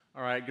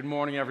All right, good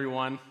morning,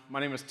 everyone.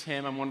 My name is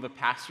Tim. I'm one of the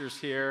pastors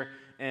here.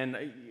 And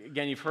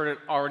again, you've heard it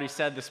already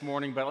said this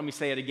morning, but let me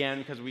say it again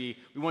because we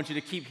want you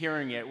to keep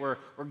hearing it. We're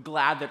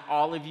glad that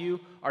all of you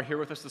are here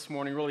with us this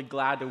morning, really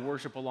glad to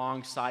worship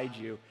alongside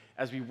you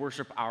as we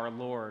worship our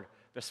Lord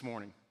this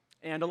morning.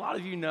 And a lot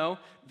of you know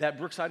that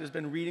Brookside has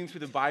been reading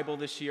through the Bible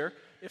this year.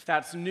 If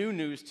that's new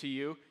news to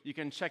you, you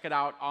can check it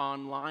out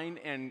online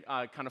and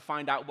kind of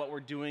find out what we're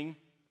doing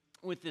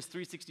with this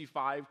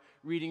 365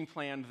 reading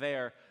plan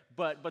there.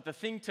 But the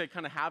thing to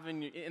kind of have in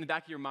the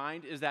back of your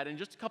mind is that in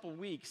just a couple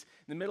weeks,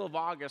 in the middle of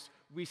August,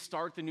 we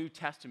start the New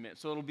Testament.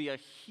 So it'll be a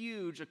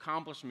huge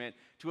accomplishment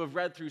to have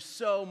read through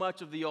so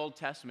much of the Old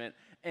Testament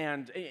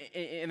and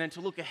then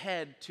to look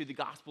ahead to the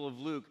Gospel of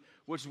Luke,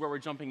 which is where we're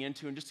jumping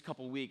into in just a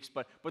couple weeks.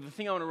 But the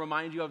thing I want to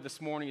remind you of this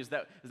morning is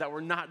that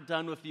we're not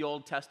done with the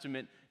Old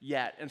Testament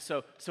yet. And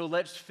so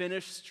let's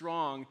finish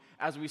strong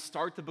as we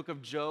start the book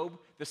of Job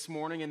this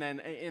morning and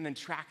then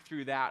track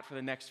through that for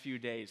the next few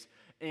days.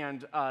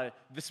 And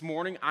this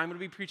morning, I'm going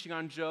to be preaching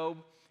on Job.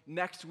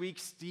 Next week,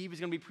 Steve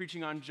is going to be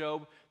preaching on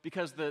Job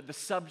because the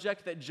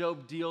subject that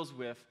Job deals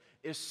with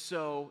is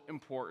so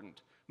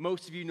important.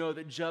 Most of you know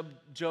that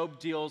Job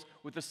deals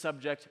with the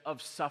subject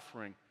of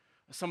suffering,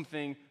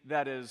 something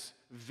that is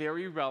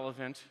very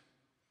relevant,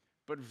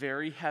 but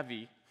very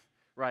heavy,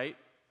 right?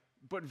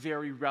 But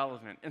very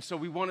relevant. And so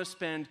we want to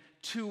spend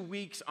 2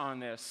 weeks on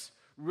this,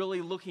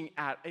 really looking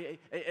at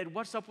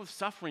what's up with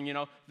suffering. You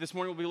know, this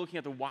morning we'll be looking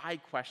at the why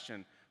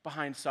question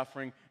behind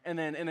suffering. And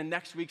then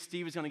next week,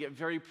 Steve is going to get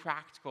very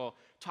practical,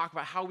 talk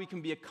about how we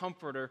can be a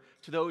comforter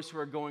to those who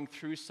are going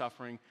through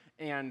suffering,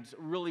 and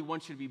really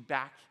want you to be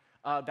back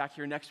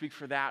here next week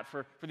for that,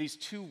 for these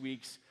 2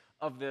 weeks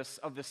of this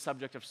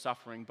subject of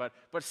suffering. But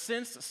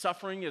since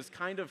suffering is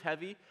kind of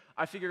heavy,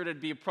 I figured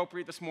it'd be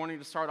appropriate this morning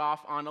to start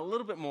off on a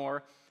little bit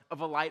more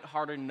of a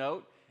lighthearted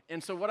note.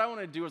 And so what I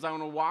want to do is I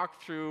want to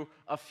walk through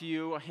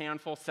a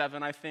handful,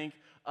 7, I think,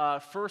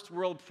 first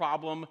world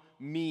problem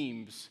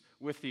memes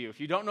with you. If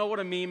you don't know what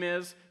a meme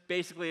is,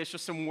 basically it's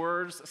just some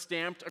words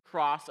stamped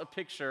across a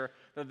picture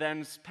that then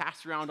is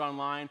passed around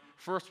online.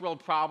 First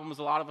world problems,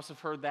 a lot of us have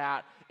heard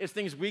that. It's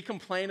things we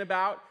complain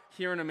about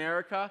here in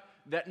America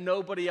that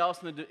nobody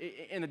else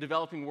in the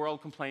developing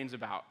world complains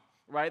about,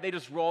 right? They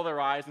just roll their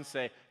eyes and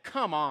say,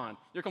 come on,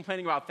 you're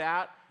complaining about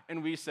that?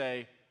 And we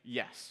say,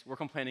 yes, we're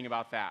complaining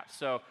about that.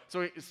 So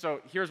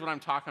here's what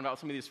I'm talking about,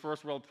 some of these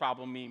first world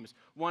problem memes.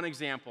 One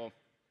example,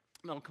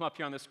 that'll come up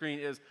here on the screen,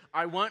 is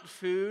I want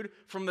food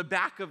from the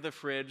back of the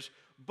fridge,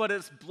 but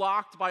it's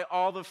blocked by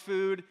all the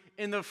food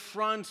in the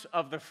front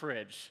of the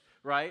fridge,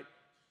 right?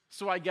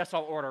 So I guess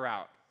I'll order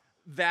out.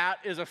 That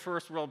is a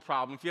first world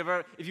problem.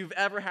 If you've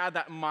ever had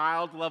that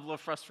mild level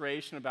of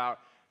frustration about,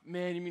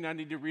 man, you mean I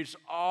need to reach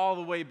all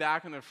the way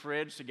back in the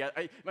fridge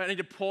I need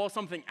to pull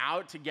something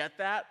out to get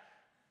that?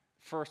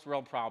 First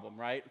world problem,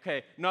 right?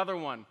 Okay, another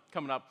one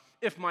coming up.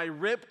 If my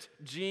ripped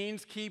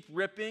jeans keep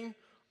ripping,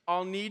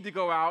 I'll need to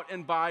go out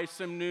and buy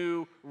some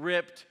new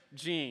ripped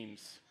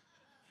jeans.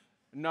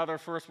 Another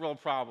first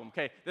world problem.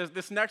 Okay,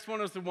 this next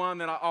one is the one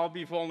that I'll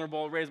be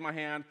vulnerable, raise my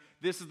hand.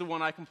 This is the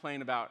one I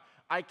complain about.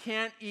 I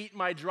can't eat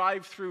my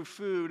drive-through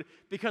food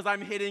because I'm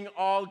hitting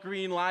all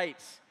green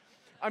lights.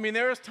 I mean,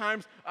 there's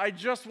times I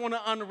just want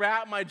to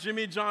unwrap my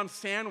Jimmy John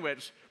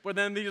sandwich, but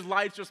then these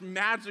lights just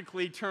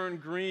magically turn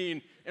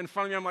green in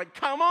front of me. I'm like,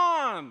 come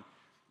on!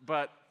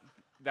 But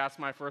that's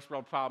my first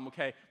world problem.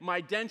 Okay, my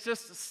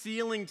dentist's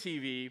ceiling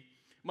TV.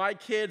 My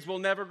kids will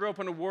never grow up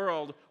in a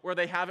world where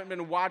they haven't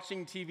been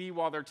watching TV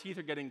while their teeth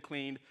are getting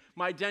cleaned.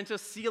 My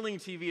dentist's ceiling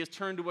TV is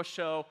turned to a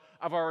show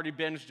I've already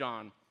binged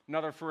on.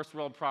 Another first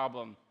world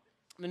problem.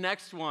 The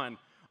next one,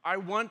 I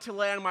want to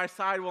lay on my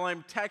side while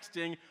I'm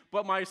texting,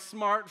 but my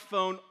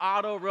smartphone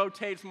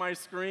auto-rotates my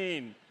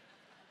screen.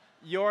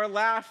 Your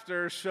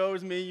laughter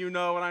shows me you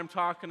know what I'm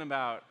talking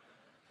about.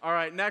 All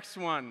right, next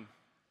one.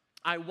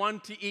 I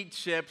want to eat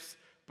chips,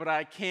 but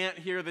I can't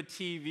hear the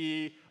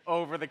TV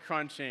over the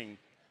crunching.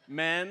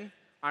 Men,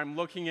 I'm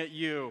looking at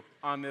you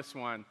on this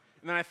one.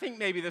 And then I think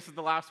maybe this is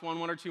the last one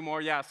or two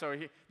more. Yeah, so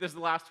this is the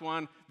last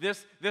one.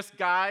 This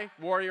guy,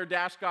 Warrior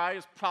Dash guy,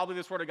 is probably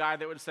the sort of guy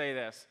that would say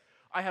this.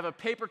 I have a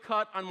paper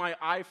cut on my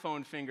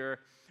iPhone finger.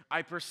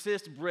 I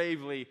persist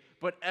bravely,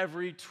 but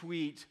every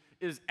tweet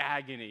is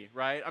agony,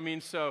 right? I mean,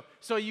 so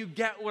you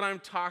get what I'm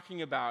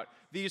talking about.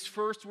 These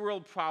first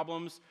world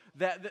problems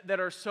that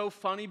are so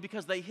funny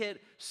because they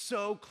hit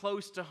so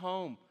close to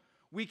home.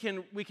 We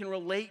can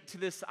relate to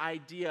this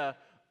idea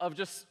of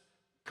just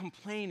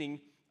complaining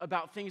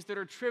about things that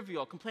are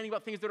trivial, complaining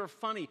about things that are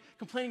funny,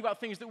 complaining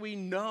about things that we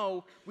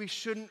know we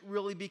shouldn't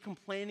really be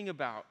complaining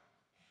about.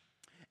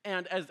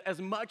 And as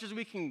much as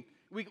we can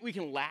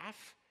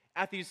laugh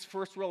at these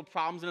first world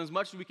problems, and as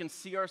much as we can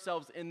see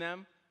ourselves in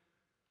them,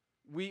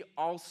 we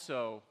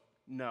also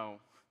know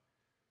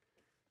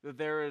that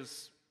there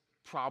is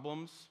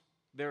problems,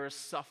 there is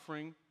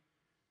suffering,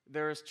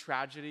 there is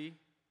tragedy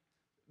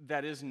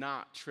that is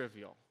not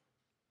trivial.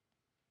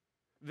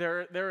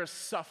 There is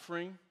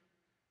suffering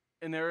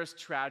and there is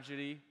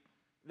tragedy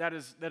that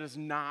is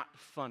not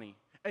funny.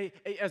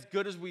 As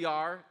good as we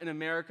are in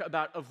America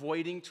about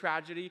avoiding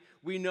tragedy,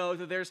 we know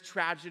that there's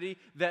tragedy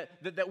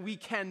that we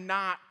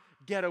cannot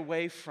get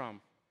away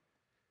from.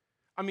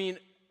 I mean,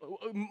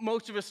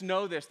 most of us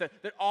know this, that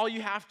all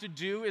you have to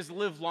do is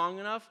live long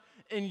enough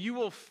and you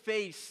will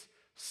face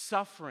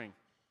suffering.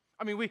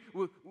 I mean,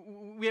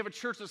 we have a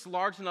church that's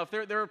large enough.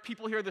 There are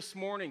people here this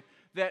morning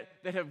that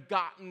have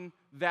gotten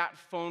that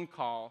phone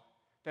call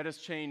that has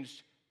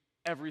changed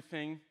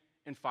everything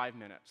in 5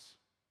 minutes.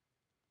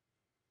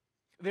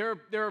 There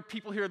are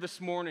people here this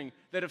morning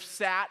that have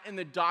sat in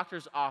the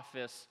doctor's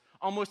office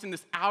almost in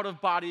this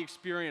out-of-body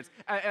experience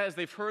as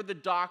they've heard the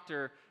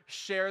doctor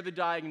share the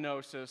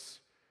diagnosis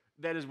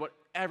that is what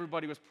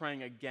everybody was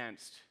praying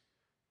against,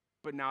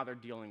 but now they're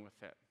dealing with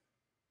it.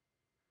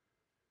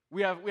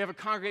 We have a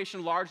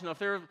congregation large enough.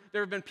 There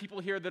have been people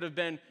here that have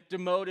been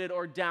demoted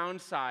or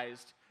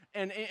downsized,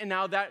 and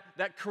now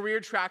that career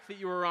track that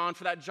you were on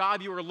for that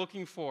job you were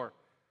looking for,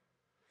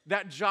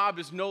 that job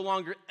is no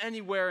longer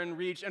anywhere in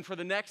reach, and for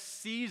the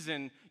next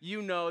season,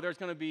 you know there's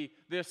going to be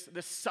this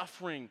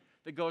suffering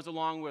that goes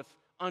along with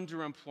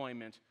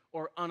underemployment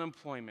or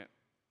unemployment.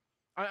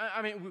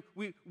 I mean,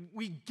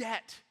 we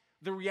get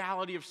the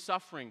reality of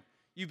suffering.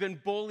 You've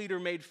been bullied or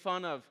made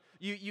fun of.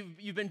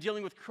 You've been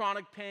dealing with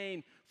chronic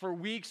pain for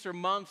weeks or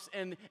months,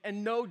 and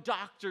no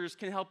doctors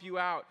can help you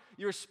out.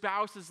 Your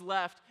spouse is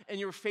left, and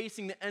you're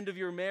facing the end of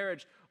your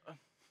marriage.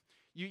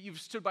 You've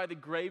stood by the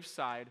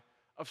graveside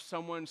of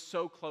someone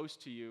so close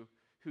to you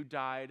who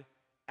died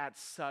at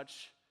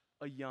such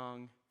a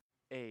young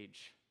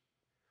age.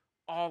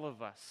 All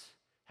of us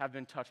have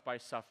been touched by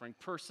suffering.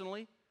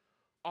 Personally,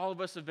 all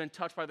of us have been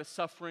touched by the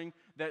suffering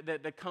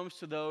that comes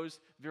to those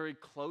very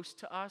close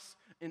to us,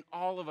 and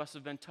all of us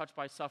have been touched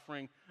by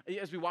suffering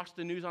as we watch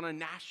the news on a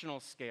national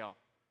scale.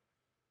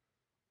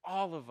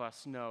 All of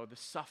us know the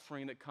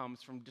suffering that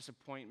comes from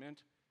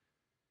disappointment,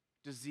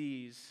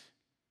 disease,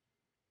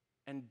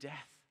 and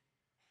death.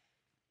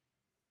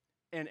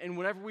 And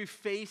whenever we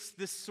face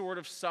this sort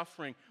of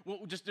suffering,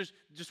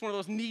 just one of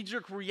those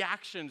knee-jerk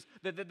reactions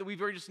that we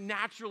very just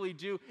naturally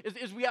do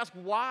is we ask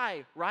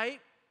why, right?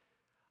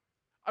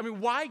 I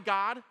mean, why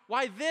God?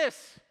 Why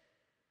this?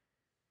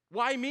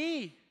 Why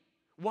me?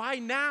 Why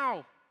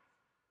now?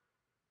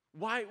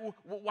 Why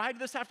did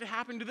this have to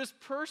happen to this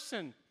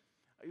person?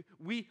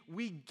 We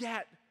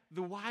get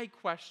the why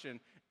question.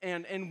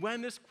 And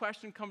when this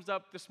question comes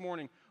up this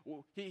morning,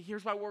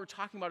 here's why what we're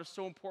talking about is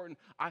so important.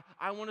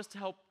 I want us to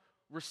help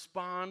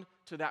respond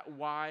to that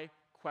why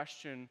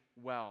question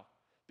well.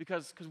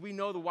 Because we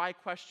know the why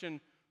question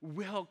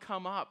will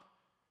come up.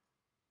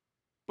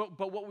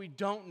 But what we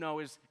don't know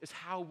is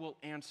how we'll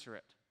answer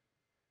it.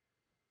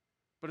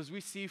 But as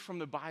we see from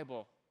the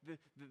Bible,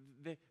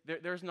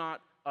 there's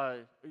not a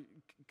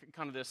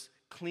kind of this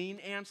clean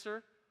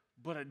answer,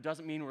 but it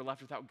doesn't mean we're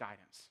left without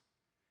guidance.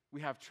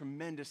 We have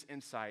tremendous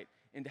insight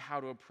into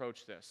how to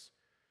approach this.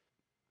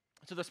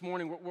 So this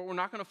morning, we're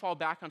not going to fall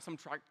back on some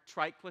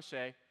trite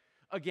cliche.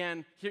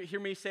 Again, hear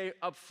me say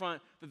up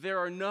front that there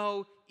are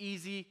no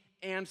easy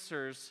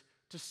answers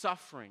to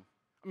suffering.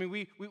 I mean,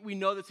 we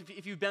know this.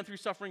 If you've been through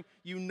suffering,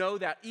 you know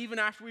that. Even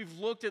after we've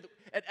looked at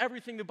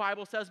everything the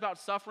Bible says about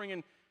suffering,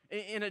 and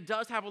it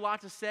does have a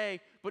lot to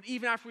say, but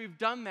even after we've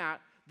done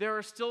that, there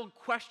are still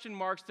question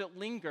marks that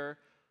linger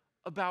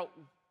about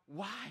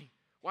why.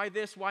 Why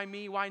this? Why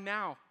me? Why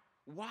now?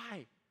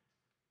 Why?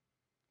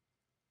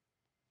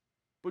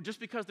 But just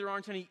because there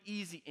aren't any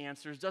easy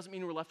answers doesn't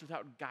mean we're left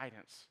without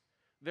guidance.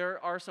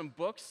 There are some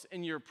books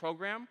in your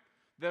program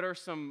that are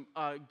some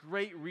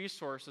great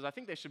resources, I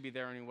think they should be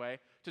there anyway,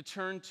 to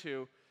turn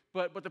to.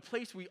 But the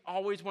place we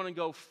always want to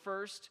go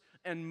first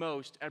and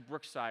most at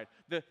Brookside,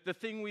 the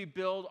thing we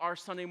build our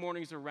Sunday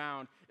mornings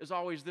around is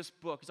always this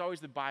book, is always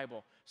the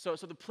Bible. So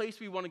the place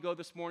we want to go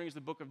this morning is the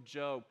book of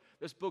Job,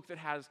 this book that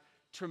has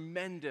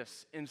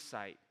tremendous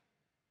insight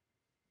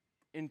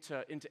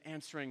into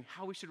answering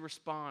how we should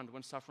respond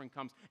when suffering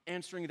comes,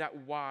 answering that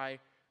why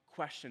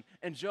question.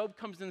 And Job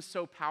comes in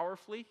so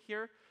powerfully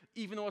here,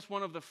 even though it's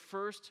one of the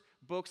first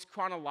books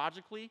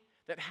chronologically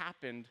that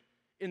happened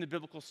in the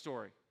biblical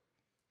story.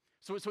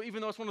 So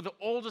even though it's one of the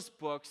oldest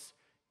books,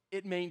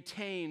 it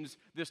maintains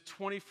this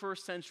 21st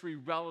century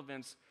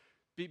relevance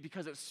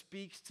because it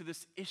speaks to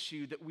this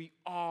issue that we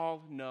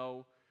all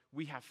know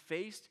we have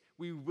faced,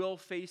 we will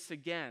face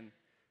again,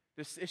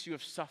 this issue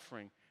of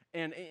suffering.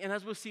 And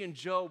as we'll see in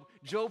Job,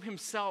 Job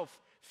himself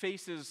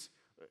faces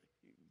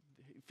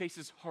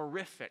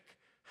horrific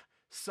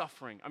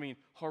suffering. I mean,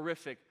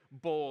 horrific,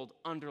 bold,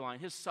 underline.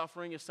 His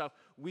suffering is stuff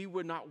we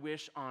would not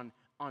wish on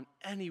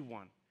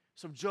anyone.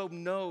 So Job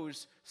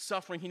knows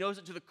suffering. He knows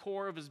it to the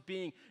core of his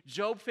being.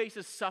 Job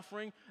faces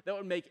suffering that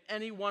would make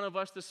any one of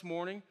us this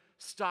morning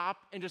stop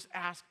and just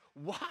ask,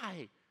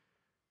 why?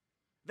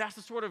 That's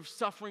the sort of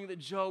suffering that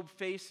Job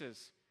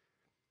faces.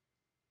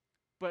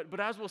 But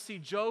as we'll see,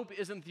 Job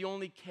isn't the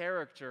only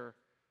character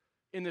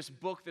in this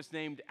book that's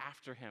named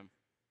after him.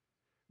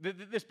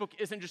 This book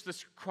isn't just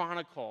this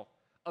chronicle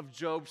of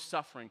Job's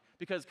suffering,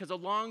 because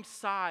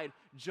alongside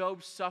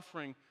Job's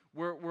suffering,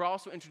 we're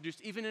also introduced,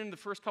 even in the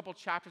first couple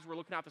chapters we're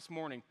looking at this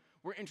morning,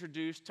 we're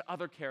introduced to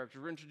other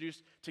characters. We're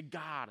introduced to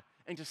God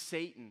and to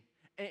Satan.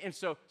 And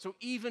so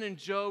even in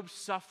Job's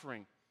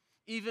suffering,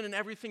 even in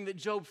everything that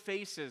Job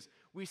faces,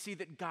 we see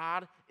that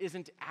God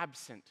isn't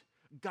absent.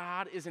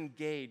 God is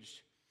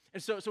engaged.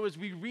 And so as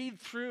we read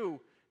through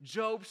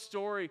Job's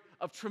story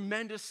of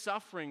tremendous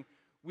suffering,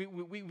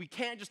 we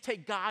can't just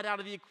take God out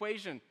of the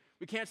equation.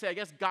 We can't say, I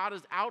guess God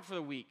is out for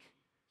the week.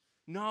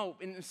 No,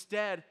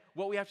 instead,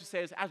 what we have to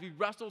say is as we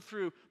wrestle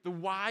through the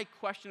why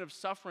question of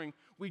suffering,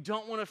 we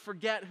don't want to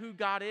forget who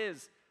God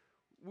is.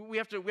 We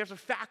have to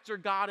factor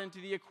God into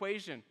the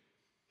equation.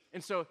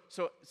 And so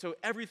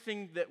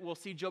everything that we'll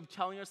see Job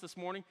telling us this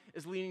morning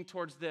is leaning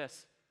towards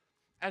this.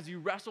 As you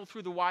wrestle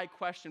through the why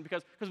question,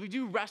 because we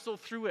do wrestle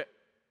through it,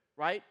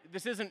 right?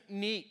 This isn't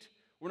neat.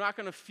 We're not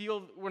going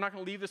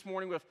to leave this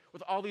morning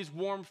with all these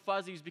warm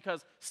fuzzies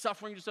because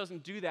suffering just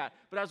doesn't do that.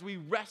 But as we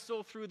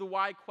wrestle through the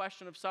why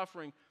question of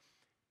suffering,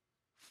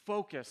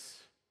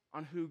 focus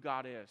on who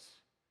God is.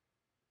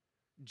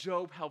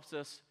 Job helps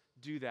us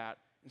do that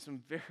in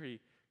some very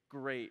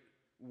great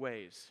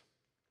ways.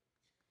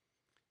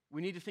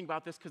 We need to think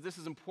about this because this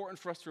is important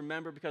for us to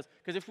remember because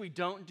if we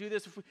don't do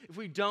this, if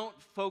we don't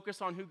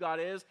focus on who God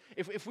is,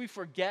 if we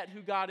forget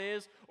who God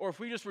is, or if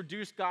we just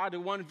reduce God to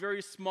one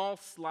very small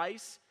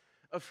slice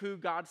of who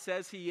God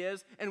says he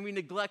is, and we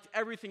neglect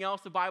everything else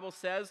the Bible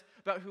says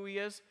about who he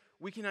is,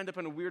 we can end up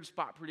in a weird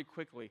spot pretty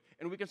quickly.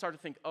 And we can start to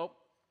think, oh,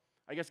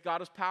 I guess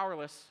God is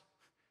powerless.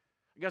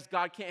 I guess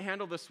God can't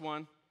handle this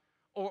one.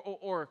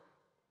 Or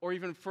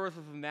even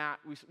further than that,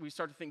 we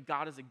start to think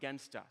God is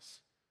against us.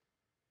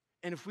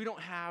 And if we don't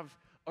have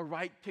a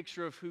right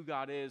picture of who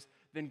God is,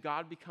 then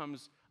God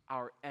becomes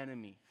our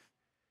enemy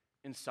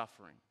in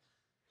suffering.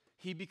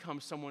 He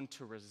becomes someone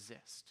to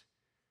resist.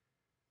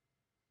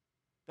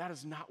 That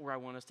is not where I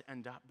want us to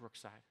end up,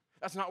 Brookside.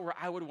 That's not where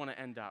I would want to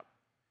end up.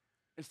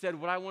 Instead,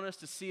 what I want us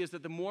to see is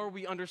that the more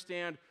we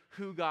understand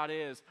who God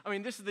is, I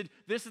mean, this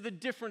is the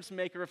difference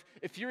maker.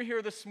 If you're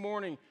here this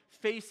morning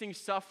facing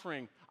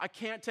suffering, I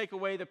can't take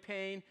away the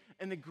pain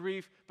and the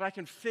grief, but I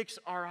can fix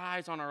our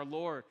eyes on our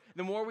Lord.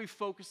 The more we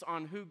focus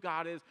on who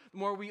God is, the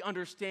more we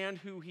understand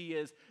who he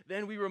is,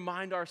 then we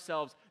remind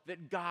ourselves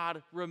that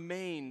God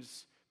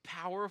remains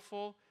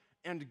powerful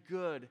and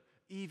good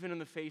even in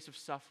the face of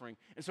suffering.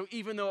 And so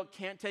even though it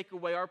can't take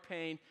away our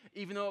pain,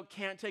 even though it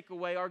can't take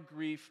away our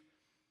grief,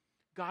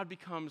 God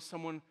becomes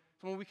someone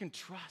we can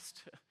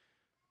trust,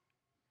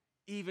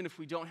 even if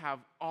we don't have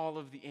all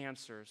of the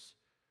answers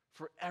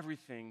for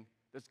everything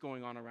that's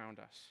going on around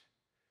us.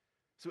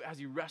 So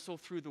as you wrestle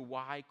through the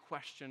why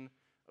question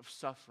of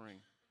suffering,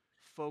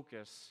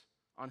 focus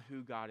on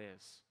who God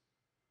is.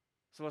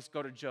 So let's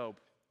go to Job.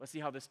 Let's see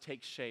how this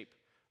takes shape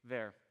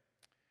there.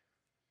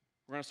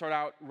 We're going to start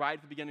out right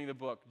at the beginning of the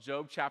book,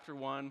 Job chapter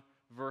 1,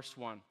 verse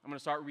 1. I'm going to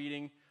start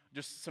reading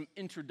just some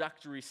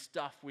introductory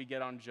stuff we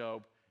get on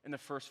Job in the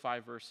first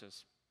 5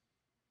 verses.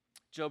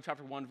 Job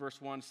chapter 1,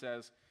 verse 1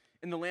 says,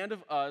 "In the land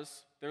of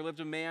Uz, there lived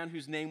a man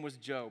whose name was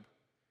Job.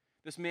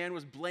 This man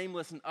was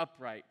blameless and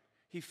upright.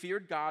 He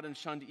feared God and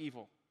shunned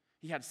evil.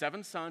 He had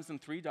 7 sons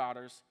and 3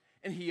 daughters,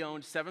 and he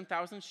owned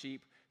 7,000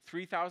 sheep,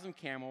 3,000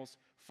 camels,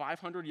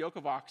 500 yoke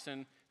of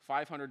oxen,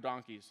 500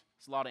 donkeys."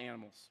 It's a lot of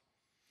animals.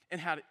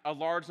 "And had a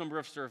large number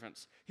of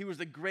servants. He was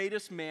the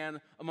greatest man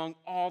among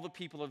all the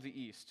people of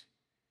the East.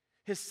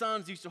 His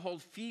sons used to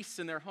hold feasts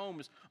in their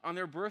homes on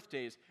their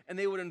birthdays, and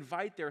they would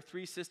invite their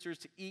 3 sisters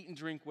to eat and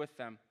drink with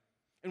them.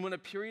 And when a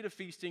period of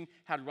feasting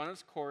had run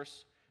its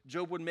course,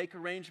 Job would make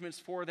arrangements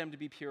for them to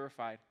be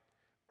purified.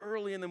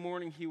 Early in the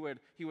morning, he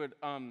would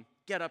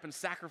get up and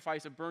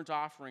sacrifice a burnt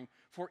offering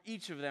for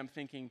each of them,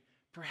 thinking,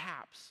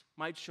 'Perhaps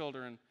my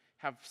children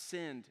have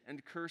sinned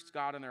and cursed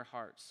God in their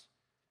hearts.'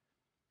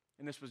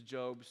 And this was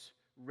Job's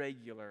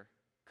regular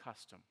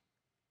custom."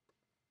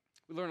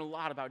 We learn a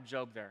lot about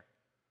Job there.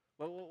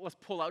 Let's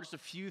pull out just a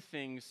few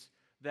things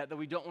that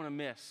we don't want to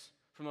miss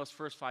from those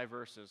first 5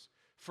 verses.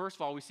 First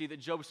of all, we see that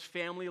Job's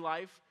family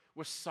life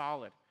was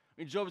solid. I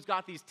mean, Job's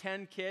got these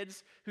 10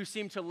 kids who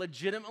seem to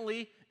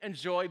legitimately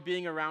enjoy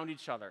being around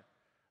each other.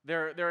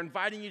 They're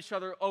inviting each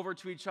other over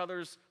to each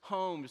other's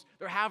homes.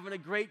 They're having a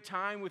great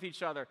time with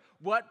each other.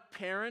 What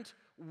parent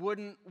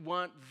wouldn't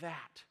want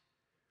that?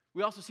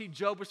 We also see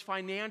Job was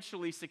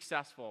financially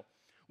successful.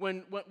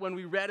 When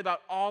we read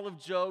about all of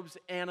Job's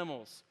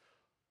animals,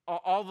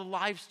 all the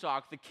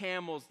livestock, the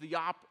camels, the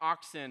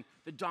oxen,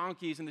 the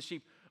donkeys, and the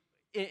sheep,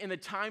 in the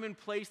time and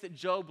place that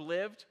Job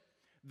lived,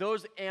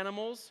 those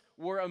animals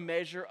were a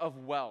measure of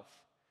wealth.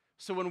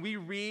 So when we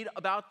read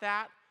about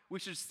that, we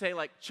should say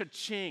like,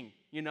 cha-ching,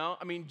 you know?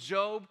 I mean,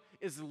 Job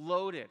is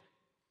loaded.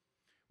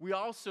 We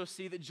also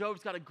see that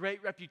Job's got a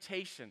great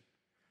reputation.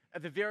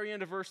 At the very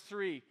end of verse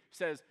 3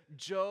 says,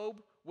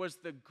 Job was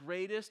the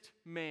greatest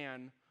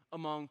man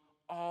among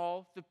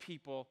all the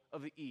people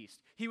of the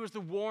East. He was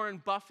the Warren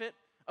Buffett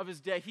of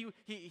his day.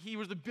 He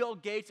was the Bill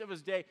Gates of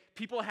his day.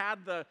 People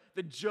had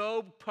the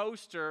Job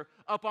poster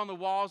up on the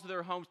walls of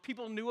their homes.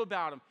 People knew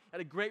about him,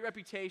 had a great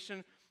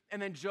reputation,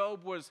 and then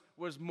Job was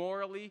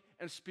morally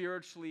and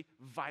spiritually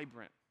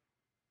vibrant.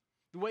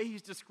 The way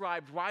he's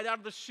described right out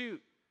of the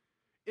chute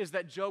is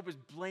that Job is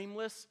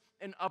blameless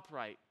and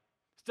upright.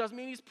 This doesn't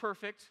mean he's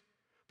perfect,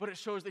 but it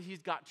shows that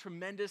he's got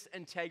tremendous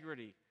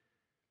integrity.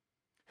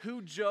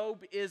 Who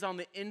Job is on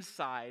the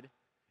inside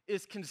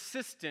is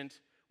consistent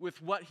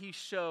with what he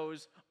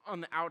shows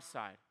on the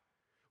outside.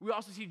 We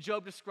also see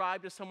Job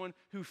described as someone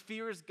who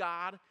fears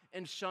God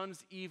and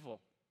shuns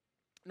evil.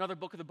 Another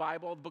book of the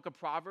Bible, the book of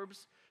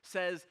Proverbs,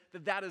 says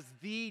that that is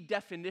the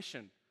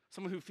definition.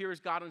 Someone who fears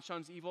God and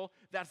shuns evil,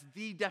 that's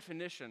the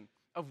definition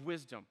of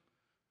wisdom,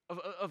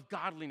 of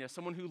godliness,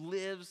 someone who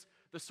lives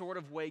the sort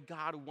of way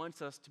God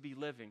wants us to be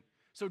living.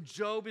 So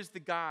Job is the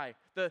guy.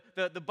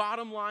 The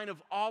bottom line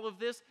of all of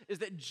this is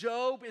that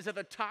Job is at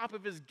the top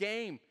of his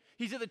game.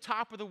 He's at the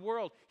top of the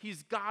world.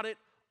 He's got it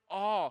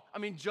all. I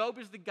mean, Job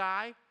is the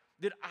guy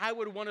that I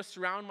would want to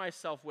surround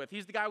myself with.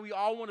 He's the guy we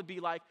all want to be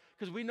like,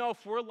 because we know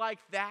if we're like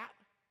that,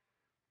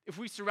 if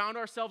we surround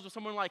ourselves with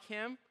someone like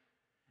him,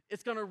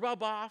 it's going to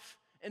rub off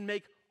and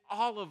make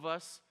all of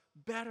us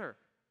better.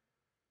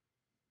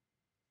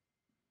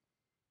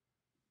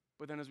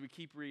 But then as we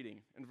keep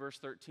reading in verse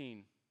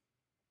 13,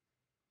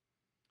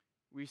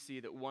 we see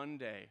that one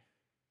day,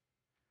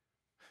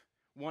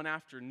 one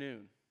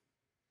afternoon,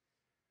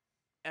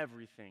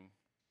 everything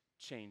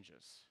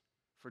changes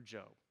for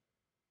Job.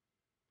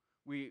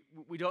 We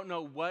don't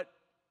know what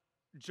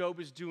Job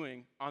is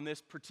doing on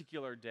this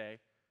particular day,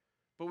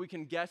 but we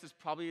can guess it's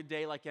probably a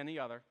day like any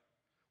other,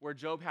 where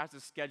Job has a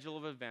schedule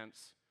of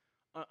events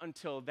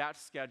until that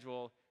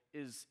schedule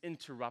is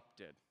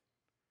interrupted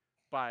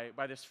by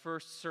this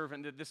first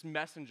servant, this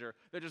messenger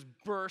that just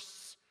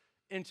bursts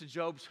into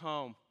Job's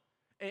home.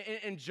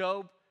 And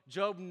Job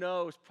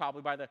knows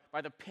probably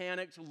by the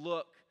panicked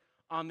look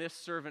on this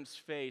servant's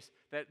face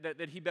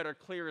that he better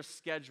clear his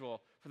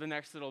schedule for the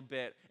next little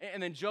bit.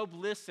 And then Job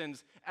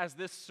listens as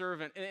this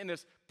servant, in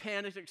this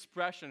panicked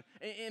expression,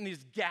 in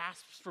these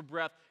gasps for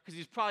breath, because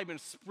he's probably been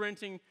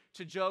sprinting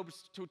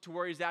to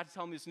where he's at to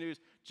tell him this news.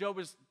 Job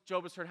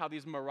has heard how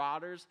these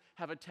marauders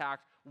have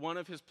attacked one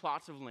of his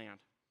plots of land,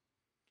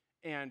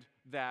 and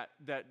that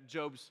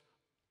Job's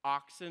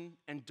oxen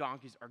and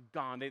donkeys are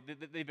gone.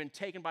 They've been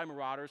taken by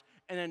marauders,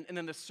 and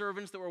then the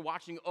servants that were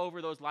watching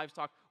over those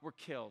livestock were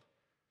killed.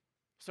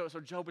 So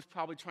Job was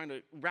probably trying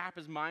to wrap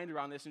his mind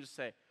around this and just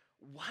say,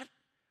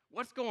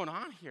 what's going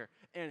on here?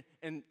 And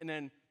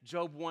then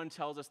Job 1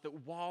 tells us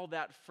that while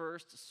that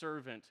first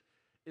servant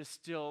is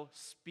still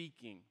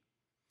speaking,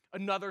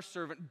 another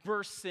servant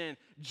bursts in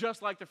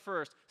just like the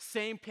first.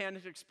 Same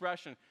panicked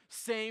expression,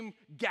 same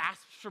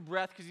gasps for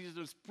breath because he's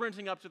just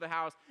sprinting up to the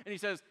house. And he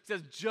says,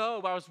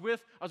 Job, I was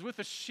with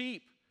the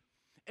sheep.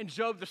 And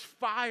Job, this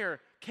fire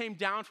came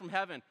down from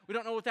heaven. We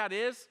don't know what that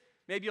is.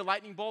 Maybe a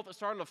lightning bolt that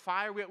started a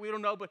fire. We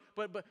don't know.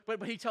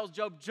 But he tells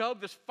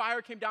Job, this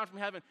fire came down from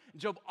heaven.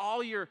 Job,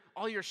 all your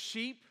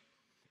sheep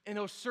and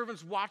those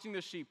servants watching the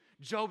sheep,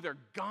 Job, they're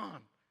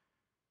gone.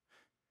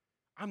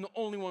 I'm the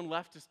only one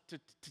left to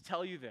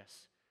tell you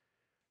this.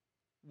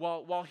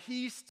 While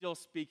he's still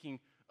speaking,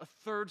 a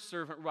third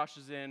servant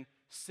rushes in,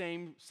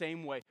 same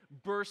way,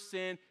 bursts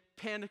in,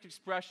 panicked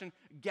expression,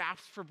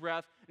 gasps for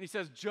breath, and he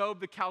says, Job,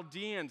 the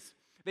Chaldeans,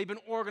 they've been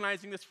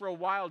organizing this for a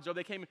while, Job.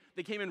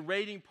 They came in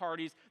raiding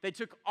parties. They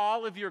took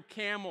all of your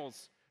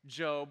camels,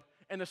 Job,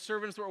 and the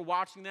servants that were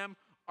watching them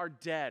are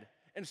dead.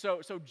 And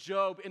so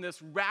Job, in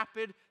this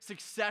rapid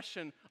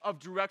succession of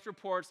direct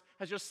reports,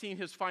 has just seen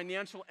his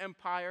financial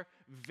empire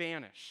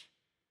vanish.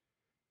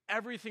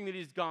 Everything that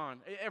he's got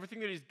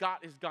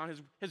is gone.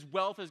 His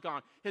wealth is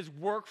gone. His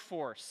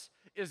workforce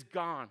is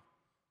gone.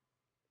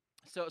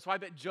 So I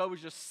bet Job was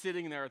just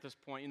sitting there at this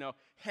point,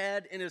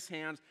 head in his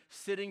hands,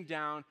 sitting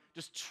down,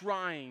 just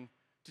trying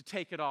to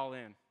take it all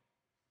in.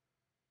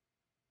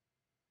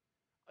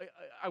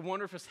 I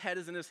wonder if his head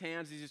is in his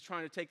hands, he's just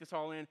trying to take this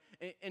all in,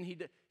 and he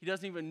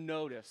doesn't even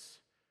notice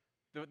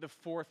the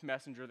fourth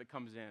messenger that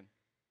comes in.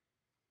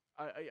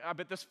 I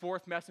bet this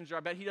fourth messenger,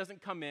 I bet he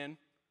doesn't come in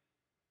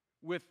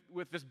with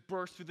this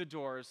burst through the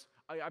doors.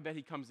 I bet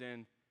he comes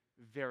in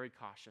very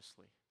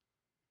cautiously.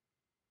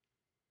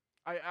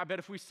 I bet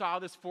if we saw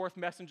this fourth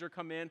messenger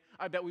come in,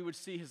 I bet we would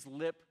see his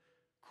lip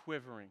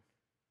quivering.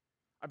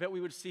 I bet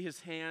we would see his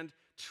hand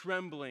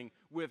trembling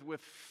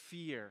with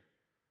fear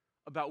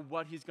about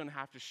what he's going to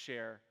have to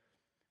share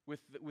with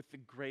the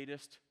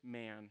greatest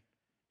man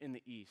in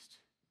the East.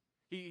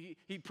 He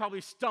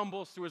probably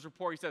stumbles through his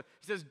report. He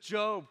says,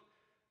 Job,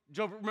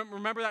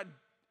 remember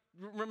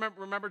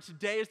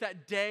today is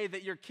that day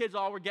that your kids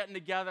all were getting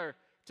together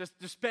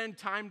to spend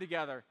time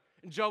together.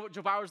 And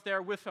Job, I was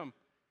there with him.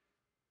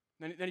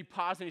 Then he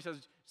paused and he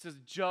says,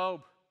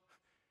 Job,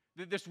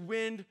 this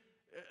wind,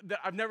 that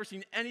I've never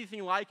seen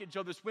anything like it,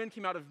 Job. This wind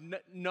came out of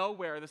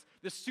nowhere,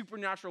 this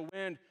supernatural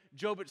wind.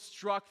 Job, it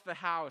struck the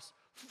house,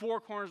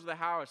 four corners of the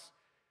house.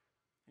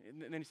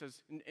 And then he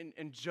says,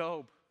 and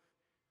Job,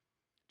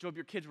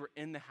 your kids were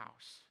in the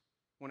house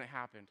when it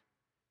happened.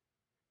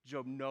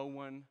 Job, no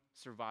one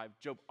survived.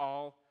 Job,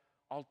 all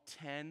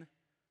 10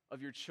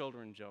 of your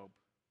children, Job,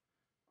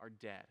 are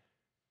dead.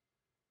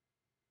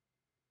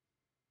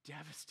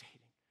 Devastating,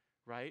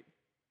 right?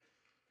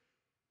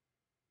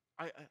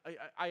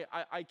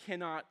 I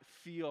cannot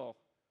feel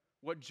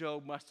what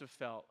Job must have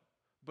felt.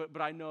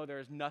 But I know there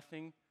is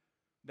nothing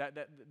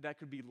that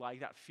could be like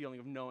that feeling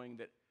of knowing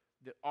that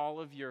all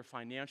of your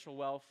financial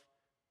wealth,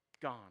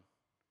 gone.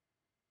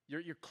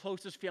 Your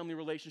closest family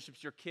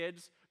relationships, your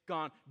kids,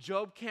 gone.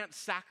 Job can't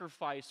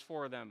sacrifice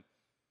for them,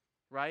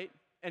 right,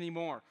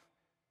 anymore.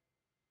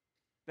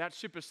 That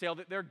ship has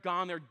sailed. They're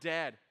gone. They're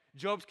dead.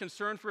 Job's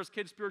concerned for his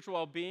kids' spiritual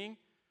well-being.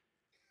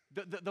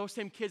 Those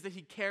same kids that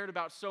he cared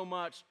about so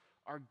much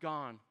are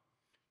gone.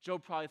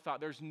 Job probably thought,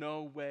 there's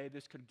no way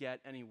this could get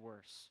any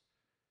worse.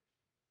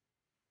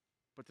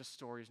 But the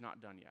story's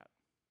not done yet.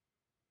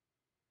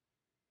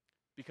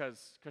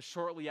 Because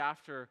shortly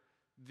after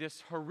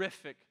this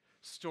horrific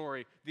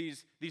story,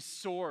 these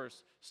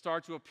sores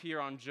start to appear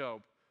on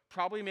Job.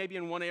 Probably maybe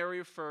in one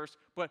area first,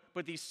 but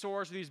these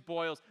sores, these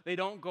boils, they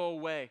don't go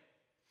away.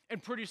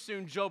 And pretty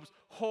soon, Job's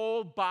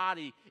whole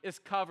body is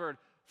covered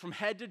from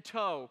head to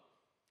toe.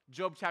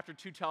 Job chapter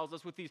 2 tells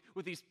us with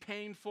these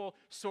painful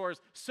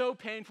sores, so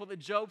painful that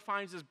Job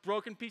finds this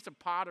broken piece of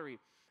pottery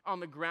on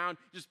the ground,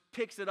 just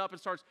picks it up and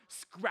starts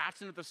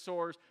scratching at the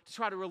sores to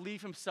try to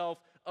relieve himself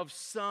of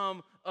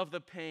some of the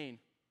pain.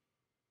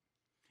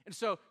 And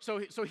so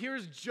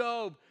here's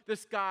Job,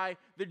 this guy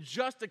that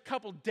just a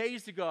couple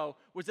days ago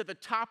was at the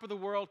top of the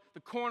world, the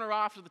corner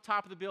office at the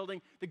top of the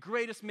building, the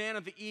greatest man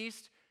of the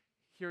East.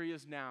 Here he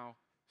is now,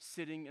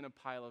 sitting in a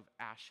pile of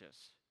ashes.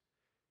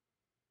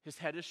 His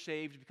head is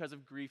shaved because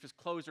of grief. His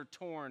clothes are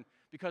torn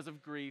because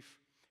of grief.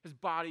 His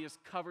body is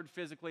covered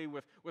physically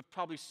with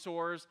probably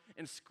sores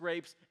and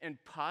scrapes and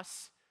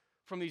pus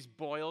from these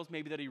boils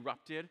maybe that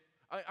erupted.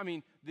 I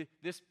mean,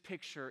 this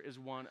picture is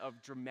one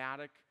of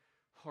dramatic,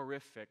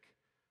 horrific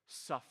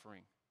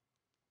suffering.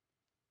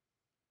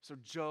 So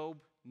Job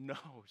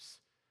knows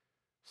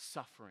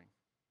suffering.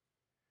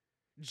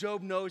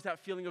 Job knows that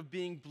feeling of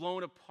being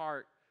blown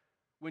apart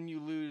when you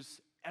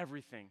lose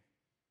everything,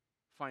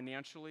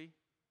 financially,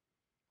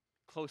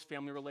 close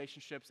family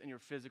relationships, and your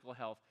physical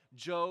health.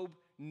 Job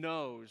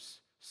knows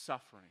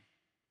suffering.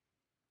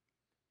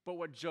 But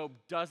what Job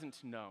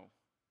doesn't know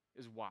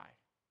is why.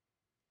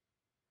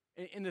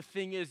 And the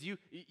thing is,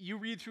 you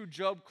read through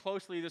Job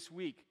closely this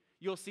week,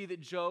 you'll see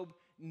that Job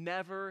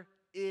never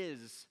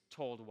is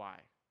told why.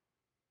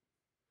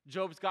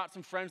 Job's got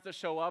some friends that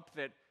show up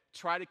that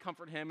try to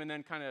comfort him and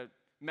then kind of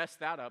mess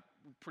that up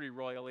pretty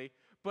royally.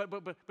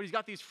 But he's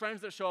got these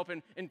friends that show up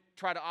and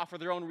try to offer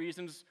their own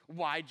reasons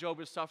why Job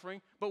is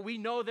suffering. But we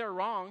know they're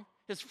wrong.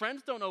 His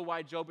friends don't know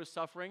why Job is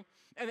suffering.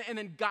 And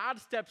then God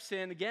steps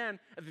in again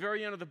at the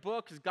very end of the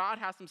book because God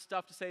has some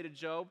stuff to say to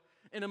Job.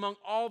 And among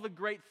all the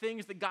great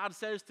things that God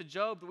says to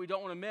Job that we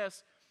don't want to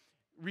miss,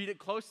 read it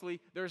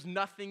closely, there's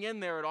nothing in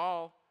there at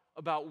all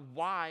about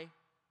why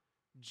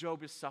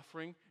Job is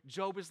suffering.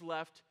 Job is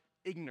left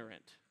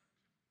ignorant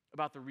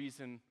about the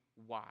reason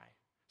why.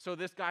 So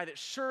this guy that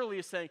surely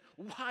is saying,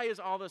 why is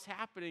all this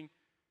happening,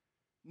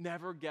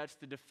 never gets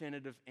the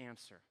definitive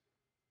answer.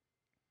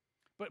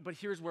 But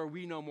here's where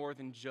we know more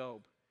than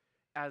Job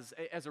as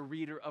a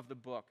reader of the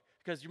book.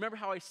 Because you remember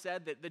how I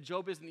said that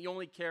Job isn't the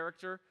only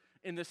character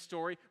in this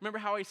story? Remember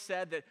how I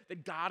said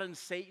that God and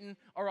Satan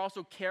are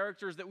also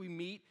characters that we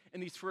meet in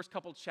these first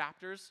couple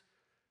chapters?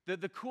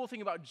 The cool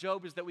thing about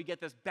Job is that we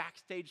get this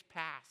backstage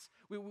pass.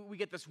 We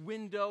get this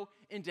window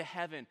into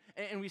heaven,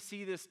 and we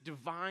see this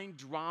divine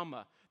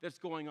drama that's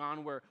going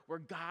on where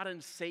God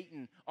and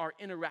Satan are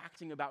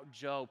interacting about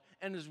Job.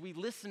 And as we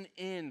listen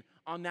in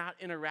on that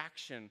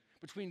interaction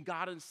between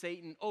God and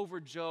Satan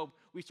over Job,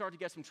 we start to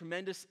get some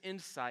tremendous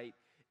insight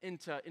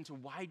into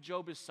why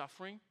Job is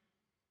suffering.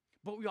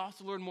 But we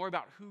also learn more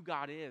about who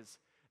God is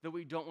that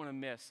we don't want to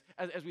miss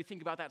as we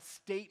think about that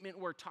statement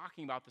we're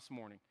talking about this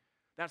morning.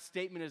 That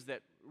statement is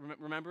that,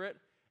 remember it?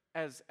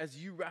 As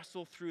you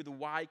wrestle through the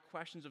why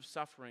questions of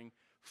suffering,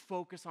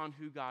 focus on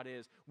who God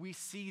is. We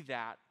see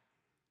that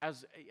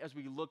as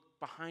we look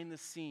behind the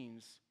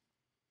scenes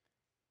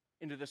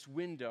into this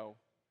window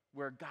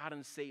where God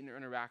and Satan are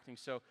interacting.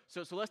 So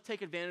let's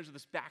take advantage of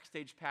this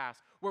backstage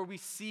pass where we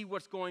see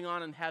what's going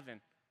on in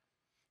heaven.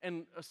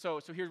 And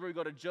so here's where we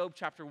go to Job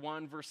chapter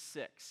 1, verse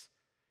 6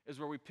 is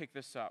where we pick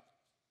this up.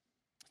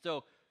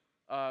 So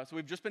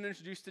we've just been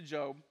introduced to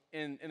Job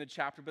in the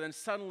chapter, but then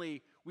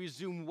suddenly we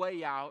zoom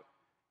way out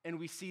and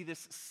we see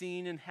this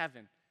scene in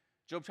heaven.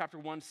 Job chapter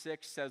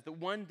 1:6 says that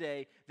one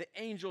day the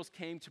angels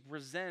came to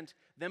present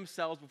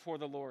themselves before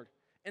the Lord,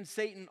 and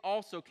Satan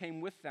also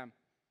came with them.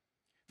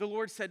 The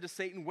Lord said to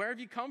Satan, "Where have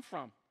you come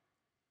from?"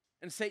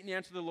 And Satan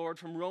answered the Lord,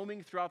 "From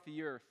roaming throughout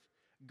the earth,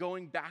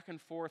 going back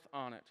and forth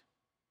on it."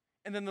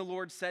 And then the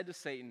Lord said to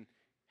Satan,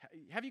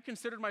 "Have you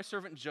considered my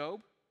servant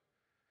Job?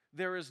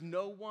 There is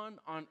no one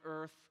on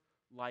earth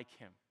like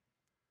him.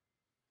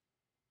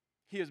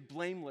 He is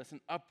blameless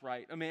and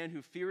upright, a man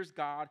who fears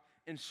God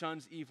and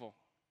shuns evil."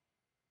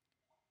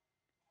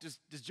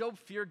 Does Job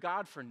fear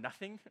God for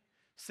nothing?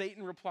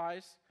 Satan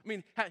replies. I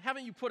mean,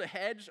 haven't you put a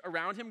hedge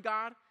around him,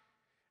 God?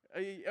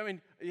 I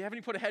mean, haven't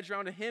you put a hedge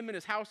around him and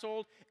his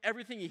household,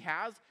 everything he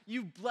has?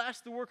 You've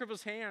blessed the work of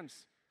his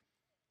hands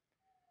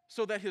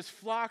so that his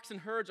flocks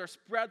and herds are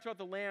spread throughout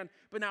the land.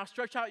 But now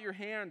stretch out your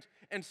hand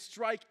and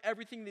strike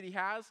everything that he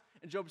has,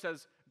 And Job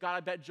says, God, I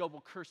bet Job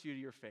will curse you to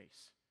your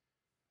face.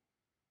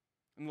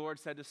 And the Lord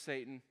said to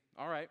Satan,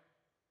 all right,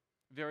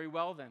 very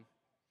well then.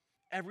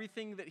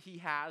 Everything that he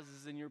has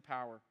is in your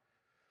power,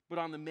 but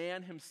on the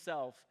man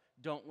himself,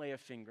 don't lay a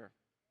finger.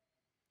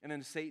 And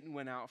then Satan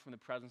went out from the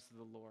presence of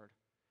the Lord,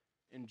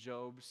 and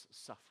Job's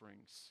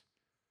sufferings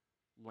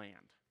land.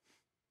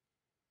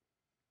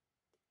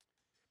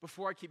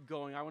 Before I keep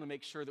going, I want to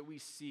make sure that we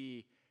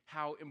see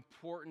how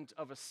important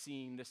of a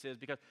scene this is,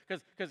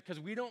 because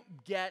we don't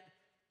get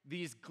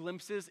these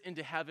glimpses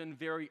into heaven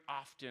very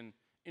often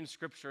in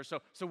Scripture.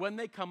 So when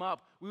they come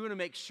up, we want to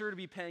make sure to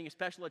be paying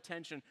special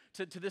attention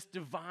to this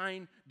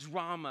divine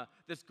drama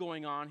that's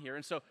going on here.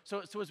 And so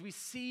as we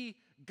see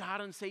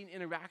God and Satan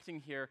interacting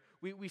here,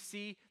 we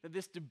see that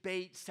this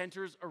debate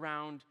centers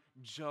around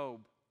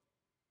Job.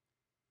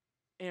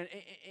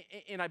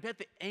 And I bet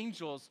the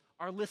angels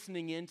are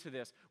listening into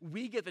this.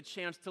 We get the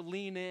chance to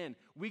lean in.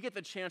 We get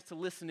the chance to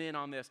listen in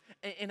on this.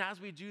 And as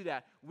we do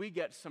that, we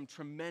get some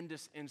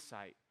tremendous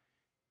insight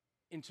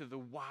into the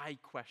why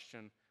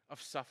question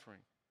of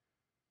suffering.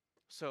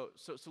 So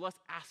let's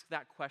ask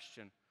that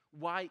question.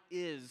 Why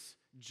is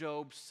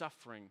Job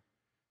suffering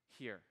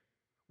here?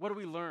 What do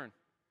we learn?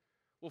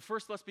 Well,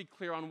 first, let's be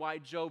clear on why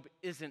Job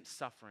isn't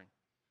suffering.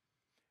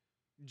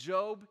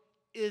 Job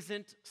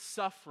isn't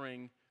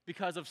suffering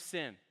because of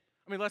sin.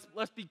 I mean,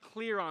 let's be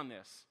clear on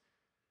this.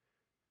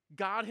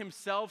 God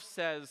himself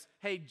says,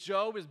 hey,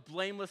 Job is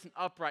blameless and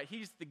upright.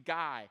 He's the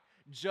guy.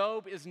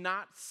 Job is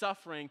not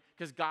suffering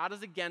because God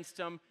is against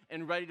him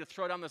and ready to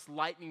throw down this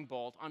lightning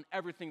bolt on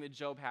everything that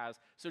Job has.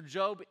 So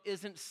Job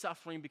isn't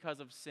suffering because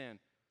of sin.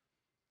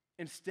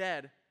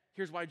 Instead,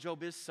 here's why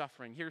Job is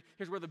suffering.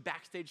 Here's where the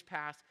backstage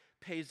pass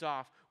pays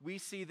off. We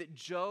see that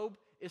Job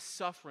is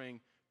suffering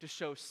to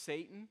show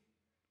Satan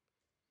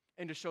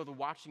and to show the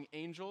watching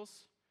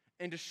angels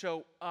and to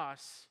show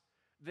us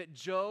that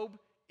Job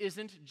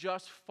isn't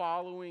just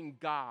following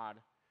God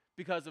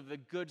because of the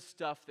good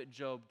stuff that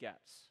Job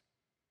gets.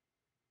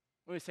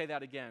 Let me say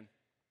that again.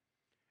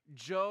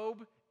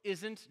 Job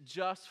isn't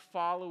just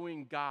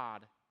following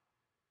God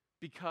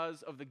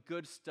because of the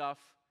good stuff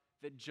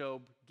that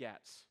Job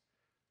gets.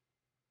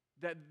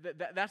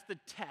 That's the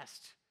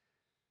test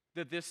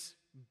that this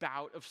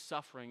bout of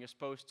suffering is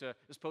supposed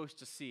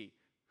to see.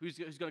 Who's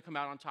going to come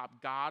out on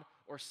top, God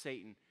or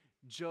Satan?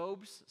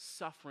 Job's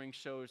suffering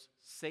shows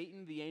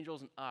Satan, the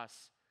angels, and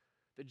us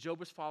that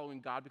Job is following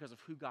God because of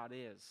who God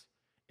is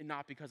and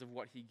not because of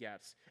what he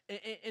gets.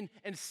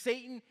 And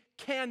Satan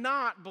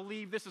cannot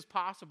believe this is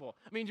possible.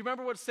 I mean, do you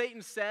remember what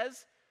Satan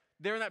says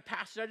there in that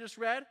passage I just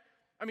read?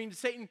 I mean,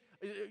 Satan,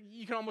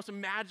 you can almost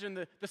imagine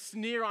the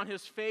sneer on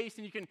his face,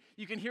 and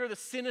you can hear the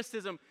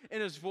cynicism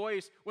in his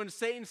voice when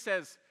Satan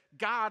says,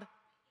 God,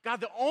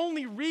 the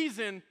only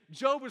reason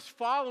Job is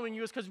following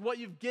you is because of what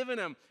you've given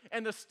him.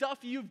 And the stuff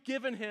you've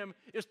given him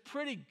is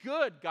pretty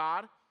good,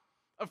 God.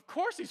 Of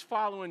course he's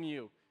following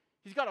you.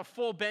 He's got a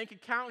full bank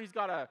account. He's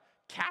got a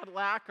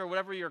Cadillac or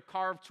whatever your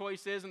car of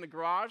choice is in the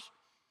garage.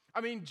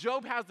 I mean,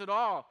 Job has it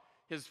all.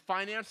 His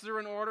finances are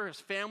in order. His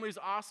family's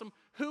awesome.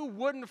 Who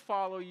wouldn't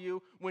follow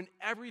you when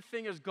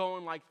everything is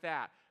going like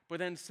that? But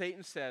then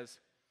Satan says,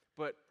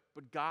 but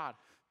God,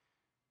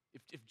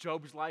 if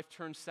Job's life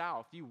turns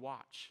south, you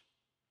watch.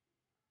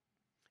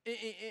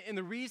 And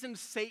the reason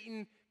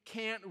Satan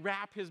can't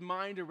wrap his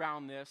mind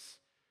around this,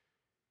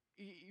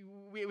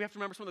 we have to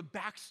remember some of the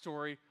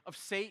backstory of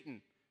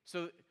Satan.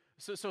 So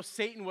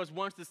Satan was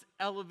once this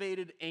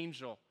elevated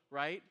angel,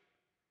 right?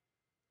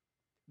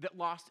 That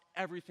lost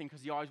everything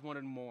because he always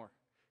wanted more.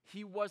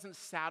 He wasn't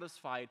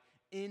satisfied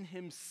in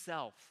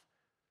himself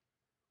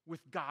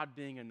with God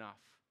being enough.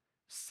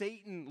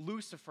 Satan,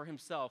 Lucifer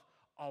himself,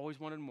 always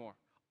wanted more,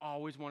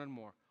 always wanted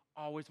more,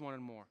 always wanted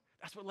more.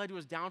 That's what led to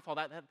his downfall,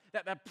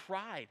 that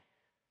pride.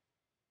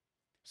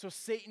 So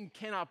Satan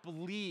cannot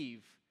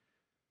believe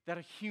that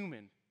a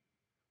human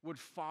would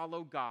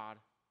follow God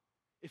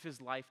if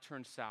his life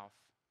turned south.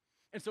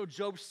 And so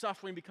Job's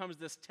suffering becomes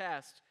this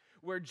test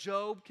where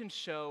Job can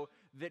show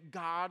that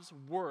God's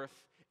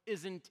worth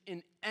isn't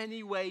in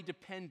any way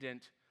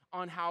dependent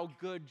on how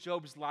good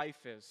Job's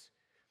life is.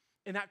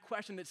 And that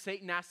question that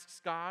Satan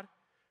asks God,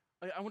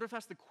 I wonder if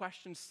that's the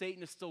question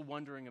Satan is still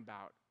wondering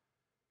about.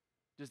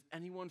 Does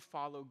anyone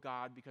follow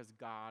God because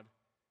God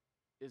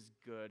is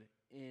good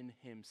in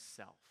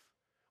himself?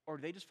 Or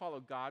do they just follow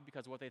God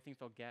because of what they think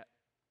they'll get?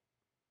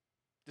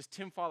 Does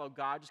Tim follow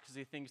God just because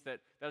he thinks that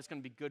it's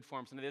going to be good for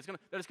him someday, that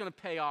it's going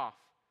to pay off?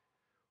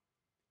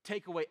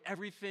 Take away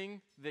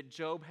everything that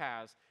Job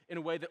has in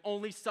a way that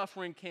only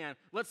suffering can.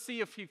 Let's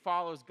see if he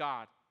follows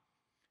God.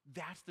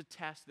 That's the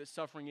test that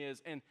suffering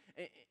is. And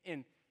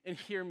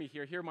hear me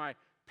here. Hear my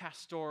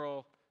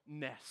pastoral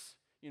mess,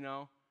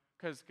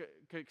 because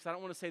I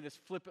don't want to say this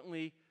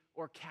flippantly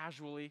or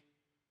casually,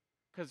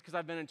 because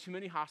I've been in too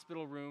many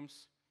hospital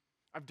rooms.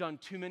 I've done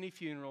too many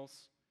funerals.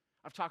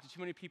 I've talked to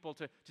too many people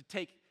to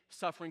take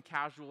suffering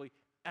casually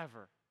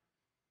ever.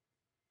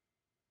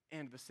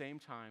 And at the same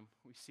time,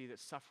 we see that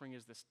suffering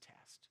is this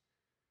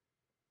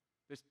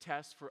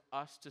test for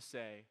us to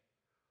say,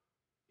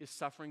 is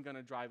suffering going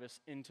to drive us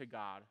into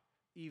God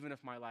even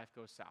if my life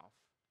goes south?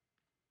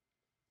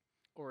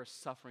 Or is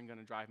suffering going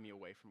to drive me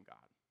away from God?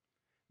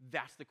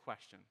 That's the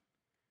question.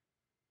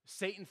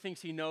 Satan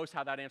thinks he knows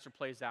how that answer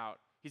plays out.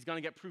 He's going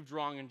to get proved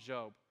wrong in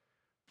Job.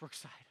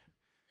 Brookside,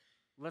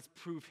 let's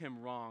prove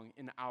him wrong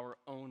in our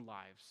own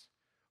lives.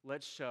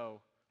 Let's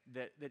show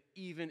that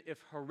even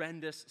if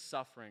horrendous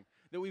suffering,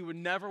 that we would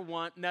never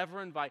want,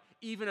 never invite,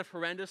 even if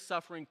horrendous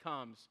suffering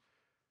comes,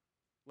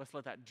 let's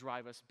let that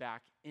drive us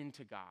back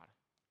into God,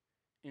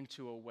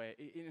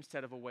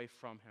 instead of away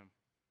from him.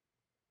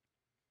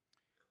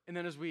 And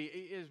then as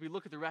we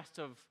look at the rest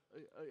of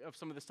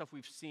some of the stuff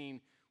we've seen,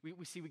 we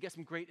get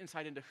some great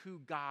insight into who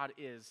God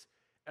is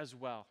as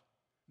well.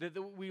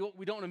 We don't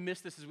want to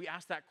miss this as we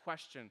ask that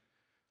question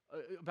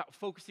about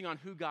focusing on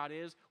who God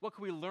is. What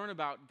can we learn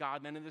about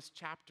God then in this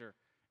chapter,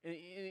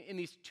 in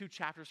these 2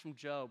 chapters from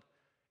Job?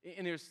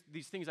 And there's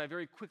these things I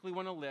very quickly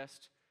want to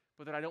list,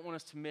 but that I don't want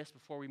us to miss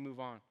before we move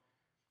on.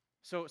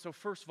 So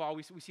first of all,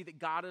 we see that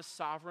God is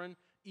sovereign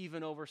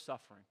even over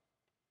suffering.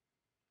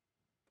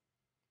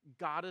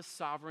 God is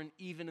sovereign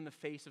even in the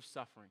face of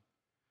suffering.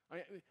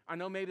 I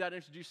know maybe that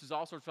introduces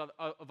all sorts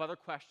of other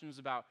questions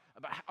about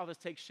how this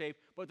takes shape,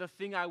 but the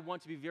thing I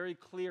want to be very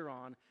clear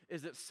on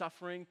is that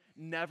suffering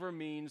never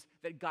means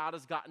that God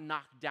has gotten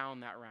knocked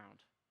down that round.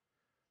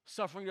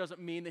 Suffering doesn't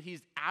mean that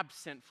he's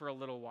absent for a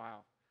little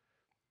while.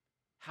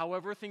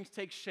 However things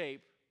take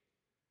shape,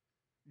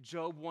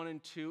 Job 1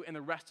 and 2 and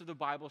the rest of the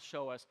Bible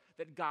show us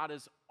that God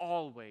is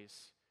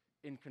always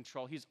in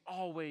control. He's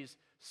always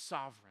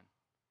sovereign.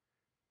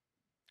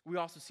 We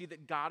also see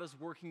that God is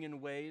working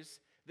in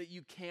ways that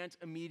you can't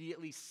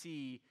immediately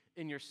see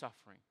in your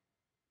suffering.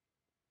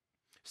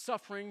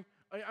 Suffering,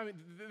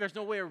 there's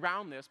no way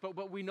around this,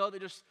 but we know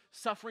that just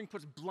suffering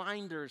puts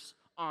blinders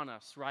on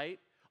us, right?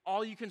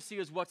 All you can see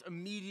is what's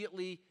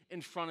immediately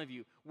in front of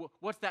you.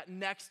 What's that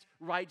next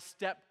right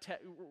step,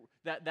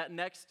 that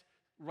next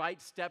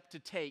right step to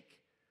take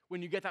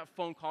when you get that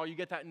phone call, you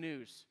get that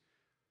news.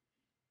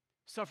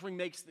 Suffering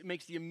makes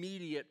the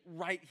immediate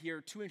right here,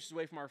 2 inches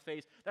away from our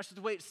face. That's just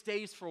the way it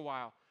stays for a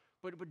while.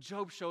 But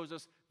Job shows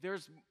us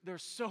there's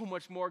so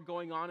much more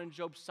going on in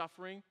Job's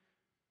suffering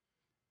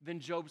than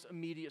Job's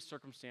immediate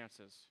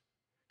circumstances.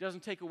 It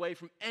doesn't take away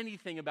from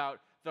anything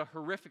about the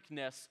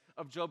horrificness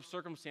of Job's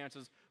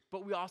circumstances,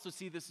 but we also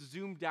see this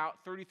zoomed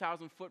out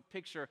 30,000-foot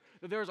picture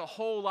that there's a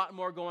whole lot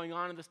more going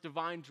on in this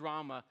divine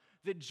drama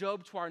that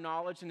Job, to our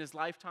knowledge in his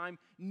lifetime,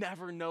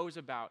 never knows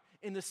about.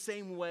 In the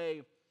same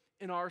way,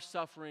 in our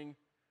suffering,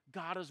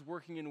 God is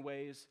working in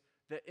ways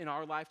that in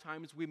our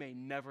lifetimes we may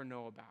never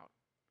know about.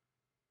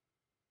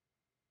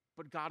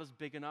 But God is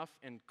big enough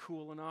and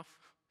cool enough,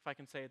 if I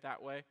can say it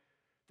that way,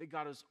 that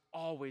God is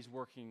always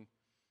working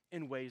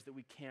in ways that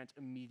we can't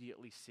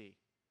immediately see.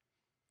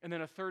 And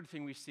then a third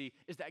thing we see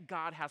is that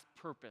God has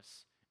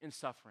purpose in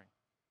suffering.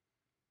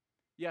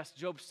 Yes,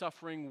 Job's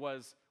suffering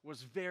was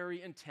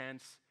very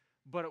intense,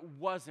 but it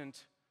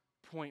wasn't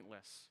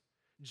pointless.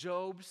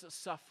 Job's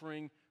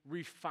suffering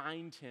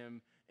refined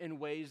him in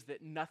ways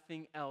that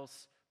nothing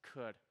else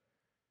could.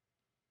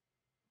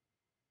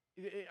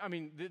 I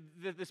mean,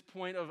 this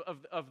point of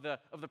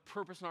the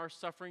purpose in our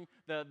suffering,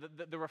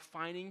 the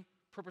refining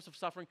purpose of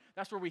suffering,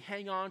 that's where we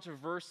hang on to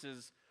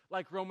verses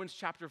like Romans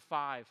chapter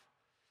 5,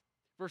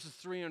 verses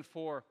 3 and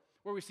 4,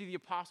 where we see the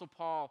Apostle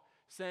Paul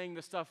saying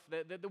the stuff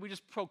that we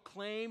just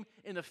proclaim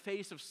in the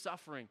face of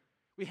suffering.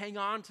 We hang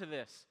on to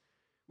this.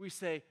 We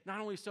say,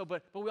 not only so,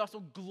 but we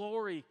also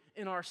glory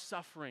in our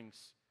sufferings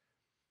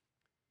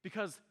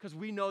because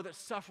we know that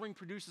suffering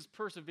produces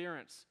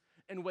perseverance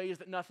in ways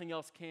that nothing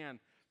else can.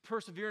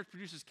 Perseverance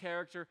produces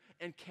character,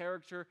 and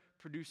character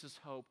produces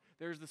hope.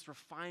 There's this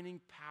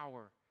refining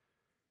power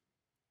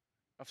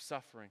of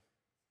suffering.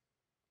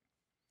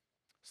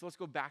 So let's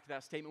go back to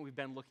that statement we've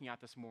been looking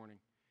at this morning.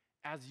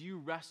 As you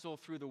wrestle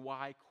through the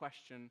why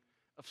question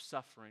of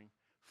suffering,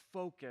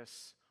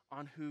 focus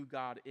on who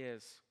God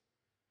is.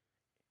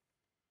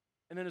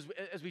 And then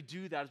as we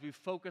do that, as we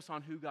focus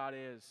on who God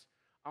is,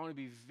 I want to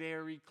be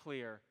very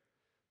clear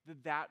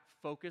that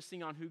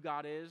focusing on who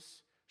God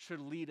is should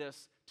lead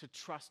us to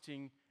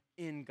trusting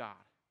in God.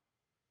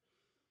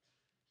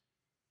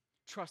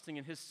 Trusting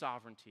in His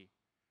sovereignty.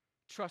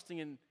 Trusting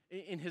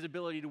in His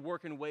ability to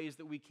work in ways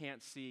that we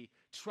can't see.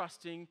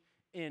 Trusting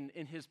in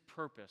His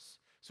purpose.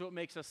 So it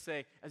makes us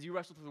say, as you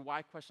wrestle through the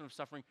why question of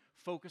suffering,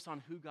 focus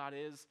on who God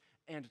is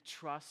and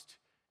trust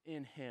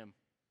in Him.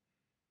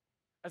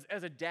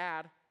 As a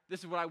dad, this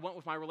is what I want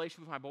with my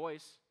relationship with my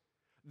boys.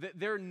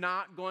 They're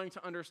not going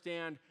to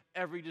understand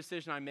every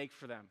decision I make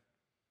for them.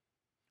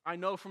 I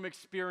know from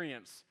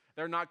experience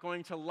they're not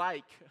going to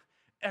like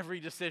every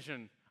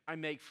decision I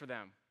make for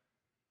them.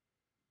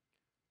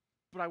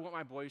 But I want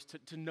my boys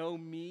to know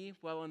me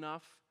well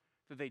enough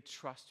that they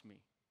trust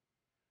me,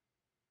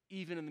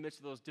 even in the midst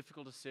of those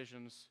difficult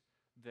decisions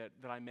that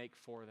I make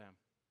for them.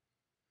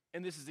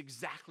 And this is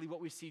exactly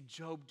what we see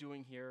Job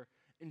doing here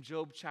in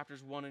Job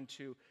chapters 1 and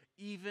 2.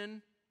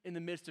 Even in the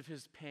midst of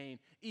his pain,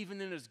 even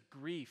in his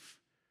grief,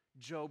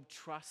 Job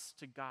trusts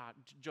to God.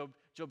 Job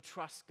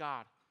trusts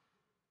God.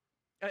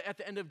 At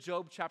the end of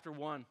Job chapter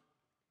 1,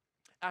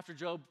 after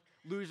Job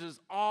loses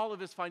all of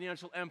his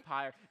financial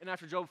empire, and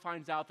after Job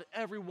finds out that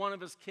every one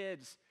of his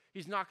kids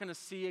he's not going to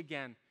see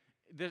again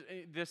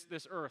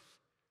this earth,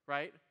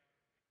 right?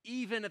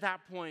 Even at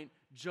that point,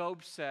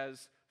 Job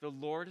says, the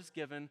Lord is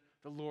given,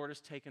 the Lord is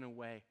taken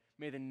away.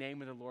 May the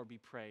name of the Lord be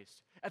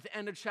praised. At the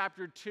end of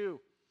chapter 2,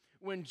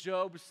 when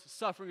Job's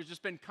suffering has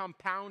just been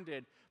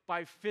compounded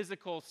by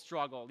physical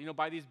struggle,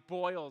 by these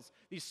boils,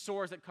 these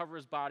sores that cover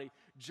his body,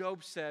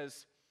 Job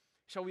says,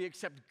 shall we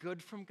accept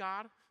good from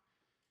God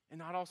and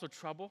not also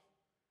trouble?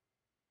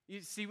 You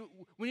see,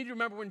 we need to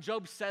remember when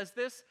Job says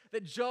this,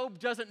 that Job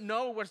doesn't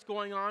know what's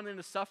going on in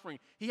his suffering.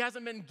 He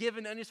hasn't been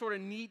given any sort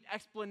of neat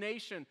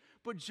explanation,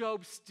 but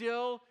Job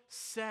still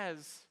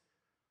says,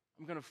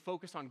 I'm going to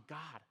focus on God.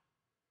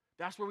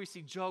 That's where we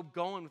see Job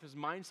going with his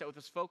mindset, with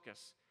his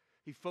focus.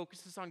 He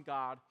focuses on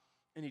God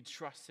and he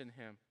trusts in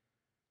him.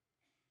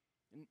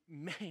 And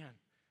man,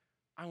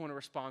 I want to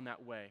respond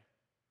that way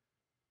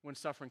when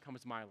suffering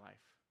comes to my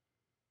life.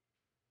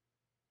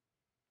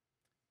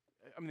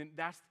 I mean,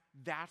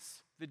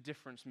 that's the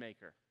difference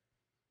maker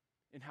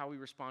in how we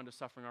respond to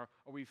suffering. Are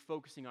we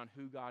focusing on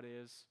who God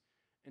is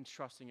and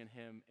trusting in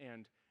him?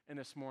 And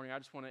this morning, I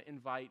just want to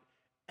invite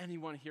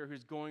anyone here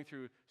who's going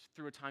through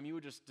a time you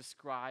would just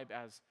describe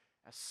as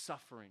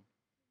suffering.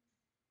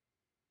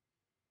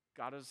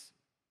 God has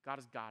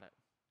got it.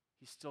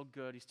 He's still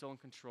good. He's still in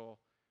control.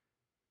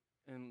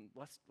 And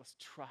let's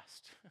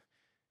trust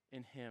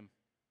in him.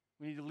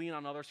 We need to lean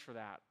on others for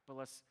that, but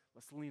let's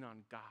lean on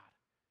God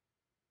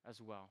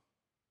as well.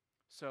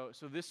 So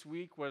this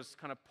week was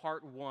kind of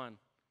part 1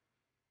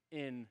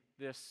 in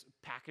this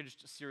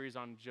packaged series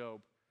on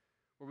Job,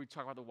 where we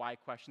talk about the why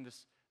question.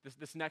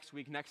 This next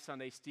week, next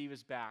Sunday, Steve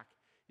is back.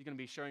 He's going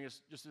to be sharing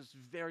us just this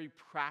very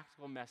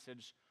practical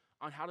message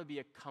on how to be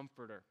a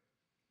comforter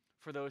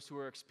for those who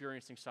are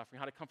experiencing suffering,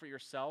 how to comfort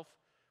yourself,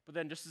 but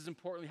then just as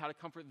importantly, how to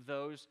comfort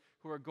those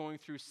who are going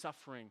through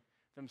suffering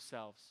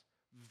themselves.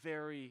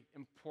 Very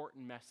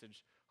important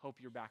message.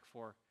 Hope you're back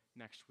for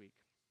next week.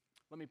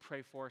 Let me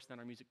pray for us, then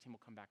our music team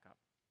will come back up.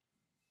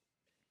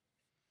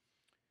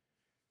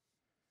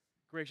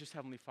 Gracious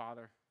Heavenly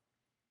Father,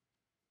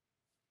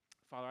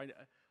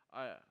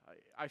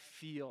 I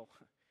feel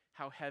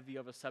how heavy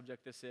of a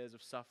subject this is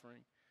of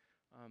suffering.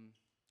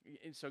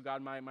 And so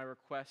God, my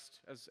request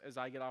as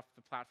I get off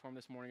the platform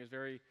this morning is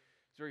very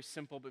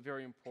simple but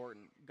very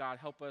important. God,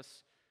 help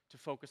us to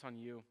focus on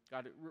you.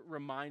 God,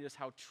 remind us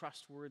how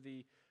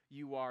trustworthy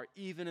you are,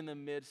 even in the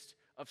midst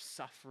of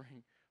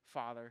suffering,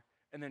 Father.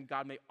 And then,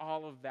 God, may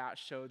all of that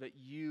show that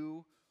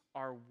you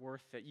are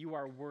worth it. You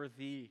are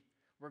worthy,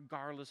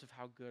 regardless of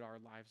how good our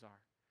lives are.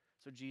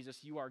 So,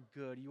 Jesus, you are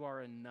good. You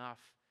are enough.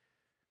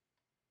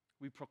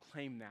 We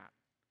proclaim that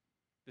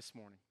this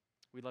morning.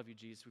 We love you,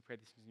 Jesus. We pray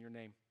these things in your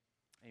name.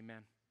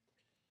 Amen.